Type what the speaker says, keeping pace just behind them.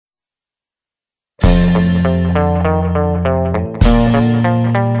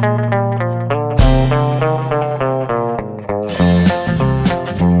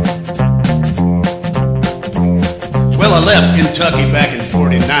Well, I left Kentucky back in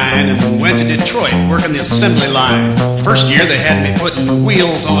 '49 and went to Detroit working the assembly line. First year they had me putting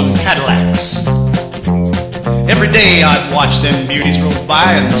wheels on Cadillacs. Every day I'd watch them beauties roll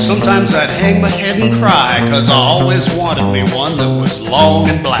by, and sometimes I'd hang my head and cry, 'cause I always wanted me one that was long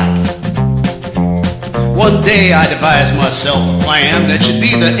and black. One day I devised myself a plan that should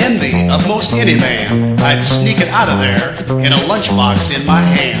be the envy of most any man. I'd sneak it out of there in a lunchbox in my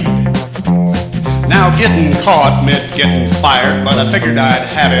hand. Now getting caught meant getting fired, but I figured I'd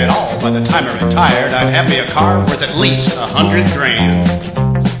have it all. By the time I retired, I'd have me a car worth at least $100 grand.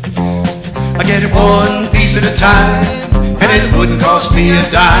 I get it one piece at a time, and it wouldn't cost me a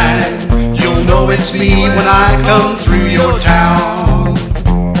dime. You'll know it's me when I come through your town.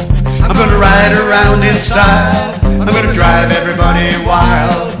 I'm gonna ride around in style, I'm gonna drive everybody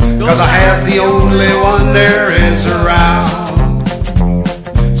wild, 'cause I have the only one there is around.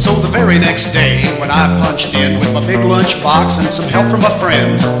 So the very next day, when I punched in with my big lunchbox and some help from my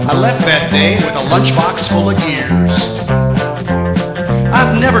friends, I left that day with a lunchbox full of gears.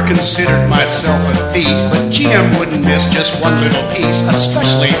 I've never considered myself a thief, but GM wouldn't miss just one little piece,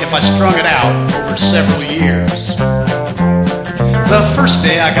 especially if I strung it out over several years. The first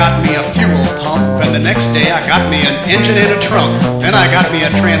day I got me a fuel pump, and the next day I got me an engine and a trunk. Then I got me a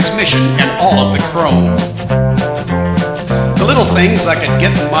transmission and all of the chrome. The little things I could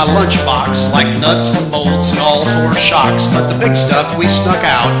get in my lunchbox, like nuts and bolts and all four shocks, but the big stuff we snuck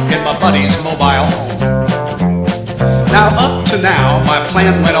out in my buddy's mobile home. Now up to now, my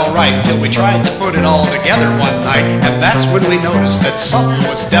plan went all right till we tried to put it all together one night, and that's when we noticed that something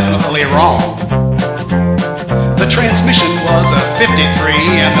was definitely wrong. The transmission was a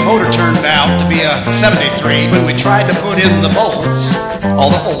 53, and the motor turned out to be a 73. When we tried to put in the bolts, all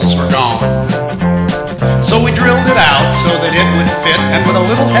the holes were gone. So we drilled it out so that it would fit, and with a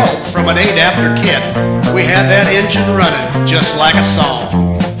little help from an adapter kit, we had that engine running just like a song.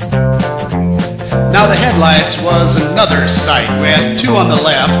 Now the headlights was another sight. We had two on the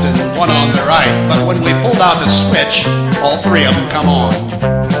left and one on the right, but when we pulled out the switch, all three of them come on.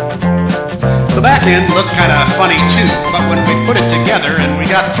 The back end looked kind of funny too, but when we put it together and we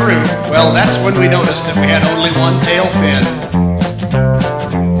got through, well, that's when we noticed that we had only one tail fin.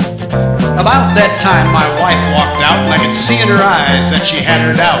 About that time, my wife walked out, and I could see in her eyes that she had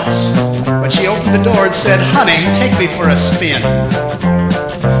her doubts. But she opened the door and said, "Honey, take me for a spin."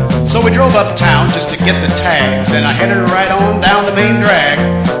 So we drove uptown just to get the tags, and I headed right on down the main drag.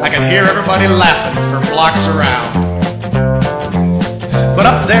 I could hear everybody laughing for blocks around. But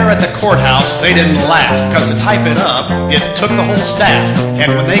up there at the courthouse, they didn't laugh, 'cause to type it up, it took the whole staff.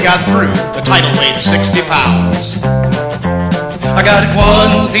 And when they got through, the title weighed 60 pounds. I got it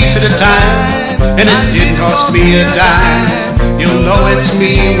one piece at a time, and it didn't cost me a dime. You'll know it's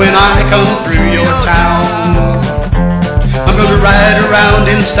me when I come through your town. I'm gonna ride around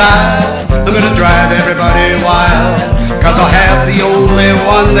in style, I'm gonna drive everybody wild, 'cause I'll have the only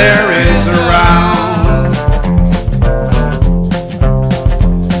one there is around.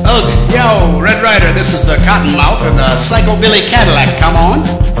 Oh, yo, Red Ryder, this is the Cottonmouth and the Psychobilly Cadillac, come on.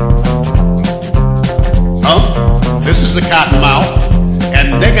 Huh? This is the Cottonmouth,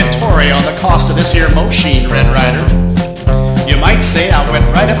 and negatory on the cost of this here machine, Red Ryder. You might say I went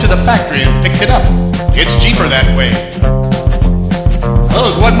right up to the factory and picked it up. It's cheaper that way.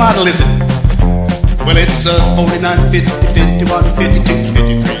 Oh, what model is it? Well, it's a 49, 50, 51, 52,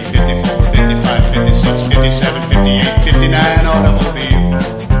 53, 54, 55, 56, 57, 58, 59 automobile.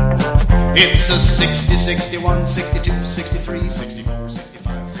 It's a 60, 61, 62, 63, 64, 65.